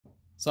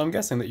So I'm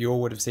guessing that you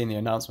all would have seen the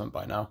announcement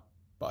by now,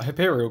 but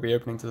Hyperia will be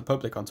opening to the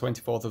public on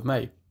 24th of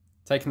May,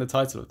 taking the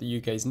title of the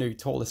UK's new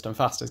tallest and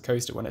fastest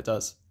coaster when it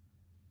does.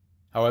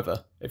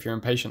 However, if you're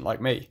impatient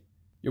like me,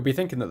 you'll be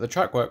thinking that the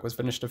track work was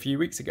finished a few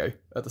weeks ago,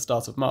 at the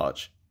start of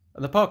March,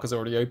 and the park has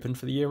already opened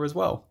for the year as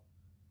well.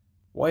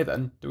 Why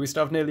then do we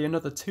still have nearly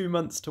another 2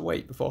 months to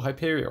wait before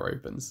Hyperia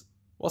opens?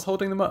 What's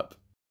holding them up?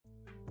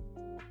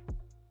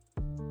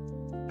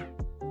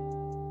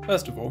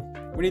 First of all,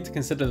 we need to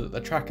consider that the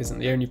track isn't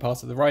the only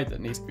part of the ride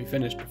that needs to be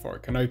finished before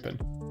it can open.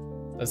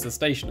 There's the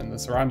station and the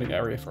surrounding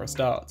area for a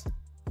start,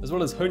 as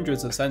well as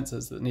hundreds of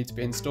sensors that need to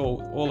be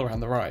installed all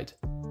around the ride.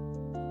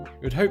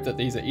 You would hope that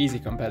these are easy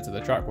compared to the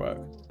track work,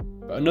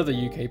 but another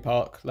UK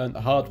park learnt the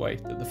hard way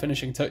that the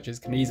finishing touches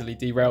can easily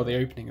derail the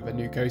opening of a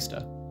new coaster.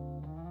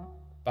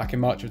 Back in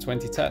March of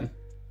 2010,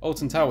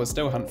 Alton Towers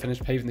still hadn't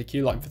finished paving the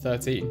queue line for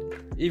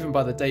 13, even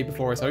by the day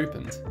before it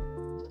opened.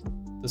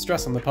 The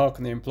stress on the park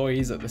and the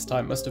employees at this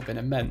time must have been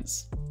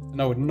immense,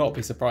 and I would not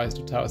be surprised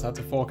if Towers had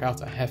to fork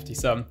out a hefty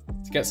sum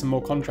to get some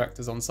more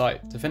contractors on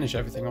site to finish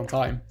everything on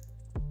time.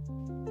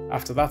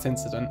 After that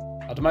incident,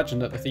 I'd imagine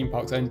that the theme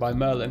parks owned by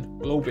Merlin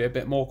will all be a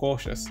bit more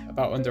cautious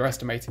about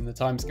underestimating the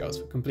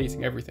timescales for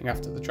completing everything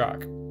after the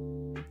track.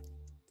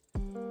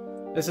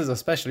 This is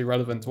especially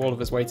relevant to all of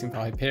us waiting for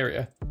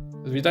Hyperia,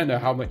 as we don't know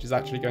how much is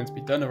actually going to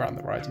be done around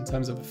the ride in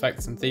terms of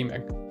effects and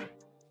theming.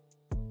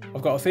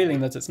 I've got a feeling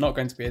that it's not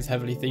going to be as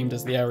heavily themed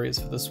as the areas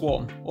for the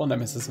Swarm or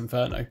Nemesis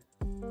Inferno,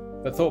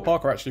 but Thorpe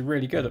Park are actually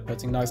really good at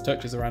putting nice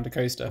touches around a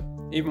coaster,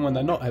 even when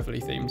they're not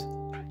heavily themed.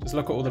 Just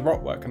look at all the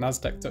rockwork and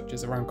Aztec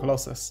touches around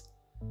Colossus.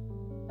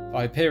 For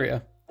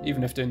Hyperia,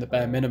 even if doing the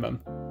bare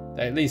minimum,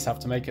 they at least have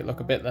to make it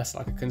look a bit less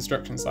like a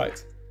construction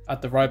site,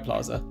 add the ride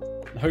plaza,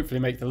 and hopefully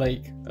make the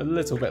lake a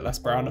little bit less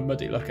brown and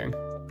muddy looking.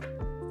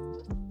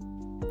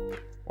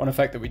 One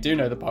effect that we do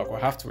know the park will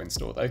have to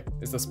install though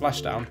is the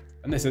Splashdown,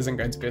 and this isn't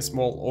going to be a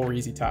small or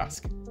easy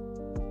task.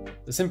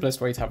 The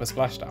simplest way to have a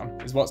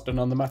splashdown is what's done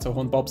on the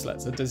Matterhorn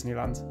bobsleds at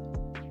Disneyland.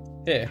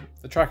 Here,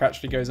 the track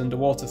actually goes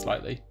underwater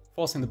slightly,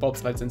 forcing the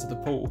bobsleds into the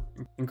pool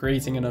and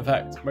creating an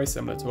effect most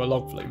similar to a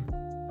log flume.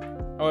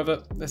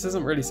 However, this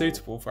isn't really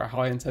suitable for a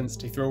high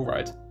intensity thrill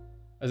ride,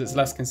 as it's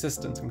less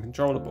consistent and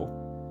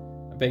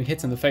controllable, and being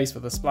hit in the face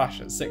with a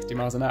splash at 60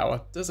 miles an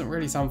hour doesn't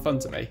really sound fun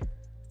to me.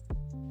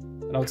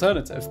 An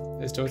alternative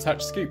is to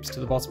attach scoops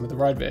to the bottom of the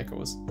ride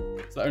vehicles,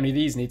 so that only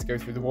these need to go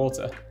through the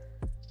water.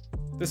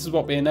 This is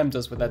what B&M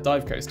does with their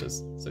dive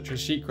coasters, such as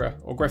SheiKra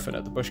or Griffon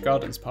at the Busch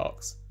Gardens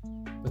parks,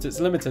 but it's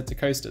limited to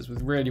coasters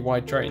with really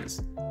wide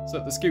trains, so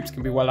that the scoops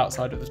can be well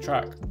outside of the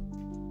track.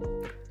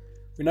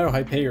 We know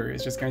Hyperia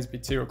is just going to be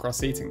 2 across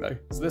seating though,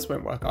 so this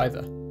won't work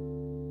either.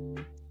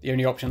 The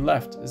only option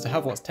left is to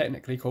have what's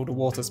technically called a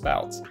water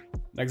spout,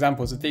 and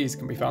examples of these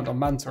can be found on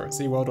Manta at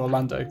SeaWorld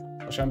Orlando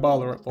or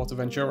Shambhala at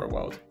Portaventura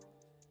World.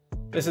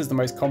 This is the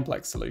most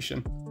complex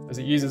solution, as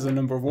it uses a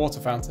number of water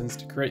fountains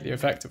to create the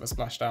effect of a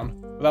splashdown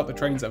without the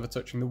trains ever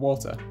touching the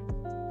water.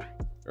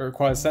 It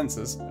requires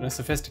sensors and a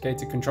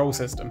sophisticated control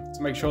system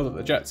to make sure that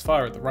the jets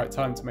fire at the right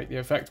time to make the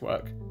effect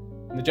work,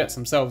 and the jets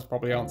themselves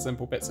probably aren't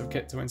simple bits of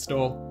kit to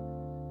install.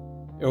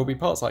 It will be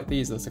parts like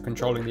these that are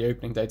controlling the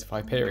opening date of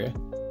Hyperia,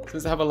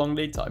 since they have a long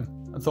lead time,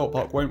 and Thorpe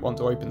Park won't want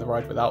to open the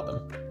ride without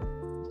them.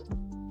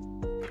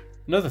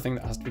 Another thing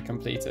that has to be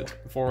completed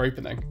before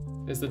opening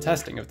is the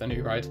testing of the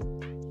new ride,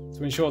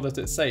 to ensure that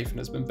it's safe and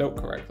has been built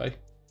correctly.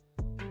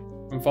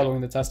 When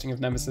following the testing of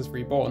Nemesis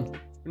Reborn,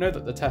 we know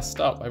that the tests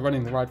start by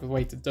running the ride with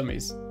weighted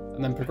dummies,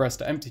 and then progress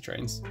to empty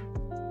trains.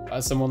 But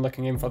as someone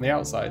looking in from the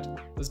outside,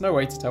 there's no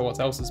way to tell what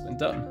else has been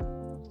done.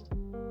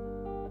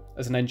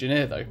 As an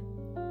engineer though,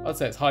 I'd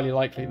say it's highly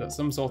likely that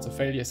some sort of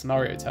failure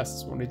scenario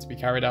tests will need to be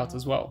carried out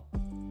as well.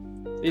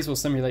 These will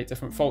simulate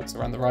different faults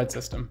around the ride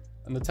system,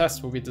 and the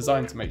tests will be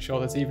designed to make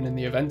sure that even in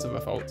the event of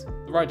a fault,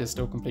 the ride is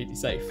still completely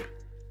safe.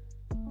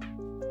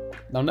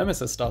 Now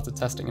Nemesis started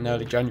testing in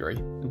early January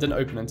and didn't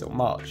open until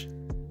March,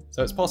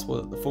 so it's possible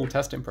that the full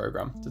testing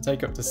programme to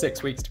take up to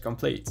 6 weeks to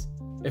complete,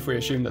 if we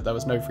assume that there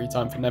was no free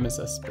time for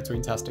Nemesis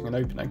between testing and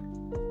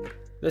opening.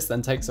 This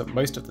then takes up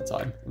most of the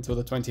time until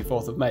the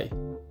 24th of May,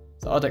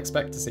 so I'd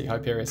expect to see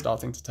Hyperia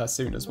starting to test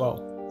soon as well.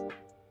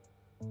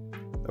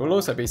 There will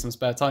also be some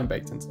spare time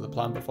baked into the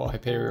plan before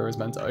Hyperia is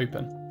meant to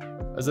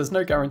open, as there's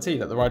no guarantee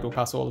that the ride will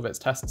pass all of its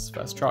tests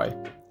first try,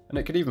 and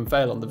it could even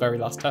fail on the very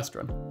last test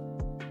run.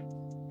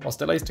 Whilst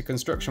delays to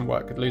construction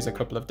work could lose a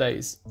couple of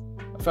days,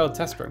 a failed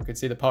test run could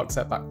see the park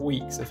set back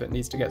weeks if it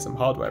needs to get some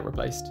hardware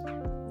replaced.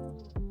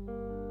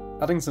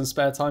 Adding some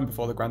spare time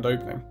before the grand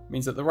opening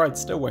means that the ride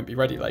still won't be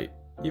ready late,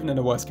 even in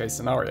a worst case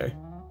scenario.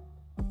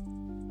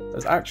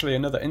 There's actually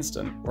another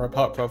incident where a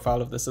park fell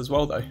foul of this as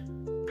well though.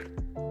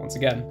 Once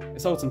again,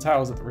 it's Alton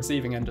Towers at the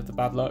receiving end of the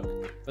bad luck,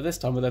 but this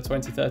time with their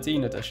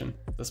 2013 edition,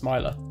 the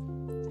Smiler.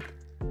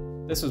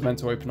 This was meant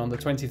to open on the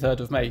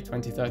 23rd of May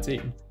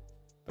 2013,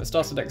 but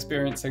started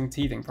experiencing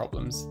teething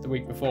problems the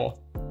week before,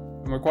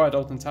 and required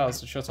Alton Towers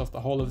to shut off the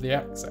whole of the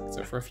X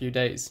sector for a few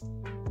days.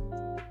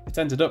 It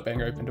ended up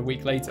being opened a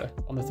week later,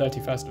 on the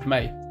 31st of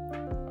May,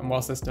 and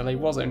whilst this delay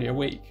was only a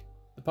week,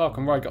 the park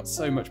and ride got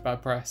so much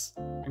bad press,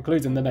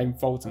 including the name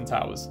Fulton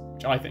Towers,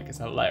 which I think is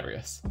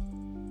hilarious.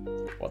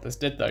 What this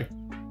did though,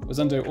 was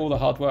undo all the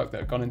hard work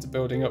that had gone into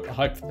building up the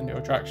hype for the new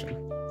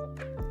attraction.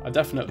 I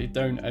definitely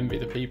don't envy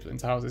the people in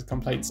Towers'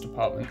 complaints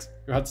department,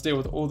 who had to deal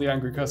with all the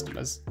angry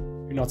customers,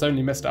 who not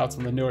only missed out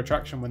on the new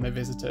attraction when they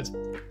visited,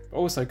 but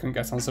also couldn't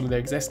get on some of the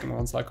existing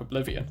ones like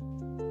Oblivion.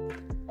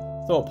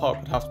 Thorpe Park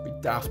would have to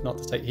be daft not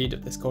to take heed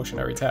of this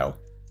cautionary tale,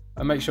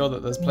 and make sure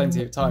that there's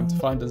plenty of time to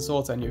find and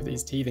sort any of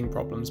these teething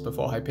problems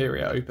before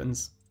Hyperia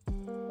opens.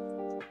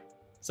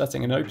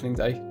 Setting an opening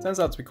day turns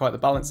out to be quite the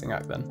balancing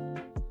act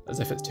then, as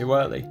if it's too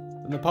early,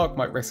 then the park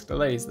might risk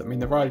delays that mean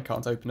the ride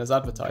can't open as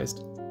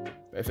advertised,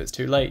 but if it's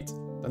too late,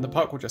 then the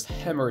park will just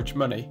hemorrhage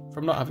money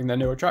from not having their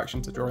new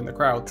attraction to draw in the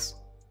crowds.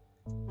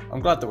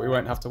 I'm glad that we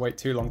won't have to wait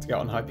too long to get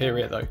on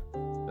Hyperia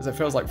though, as it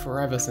feels like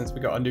forever since we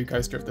got a new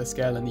coaster of this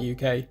scale in the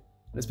UK,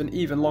 and it's been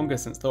even longer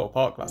since Thorpe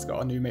Park last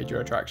got a new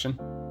major attraction.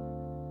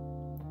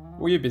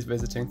 Will you be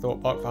visiting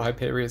Thorpe Park for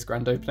Hyperia's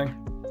grand opening?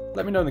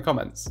 Let me know in the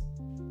comments.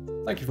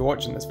 Thank you for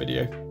watching this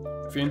video.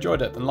 If you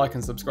enjoyed it then like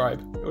and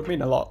subscribe, it would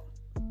mean a lot.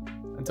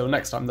 Until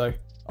next time though,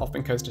 I've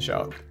been Coaster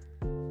Shark.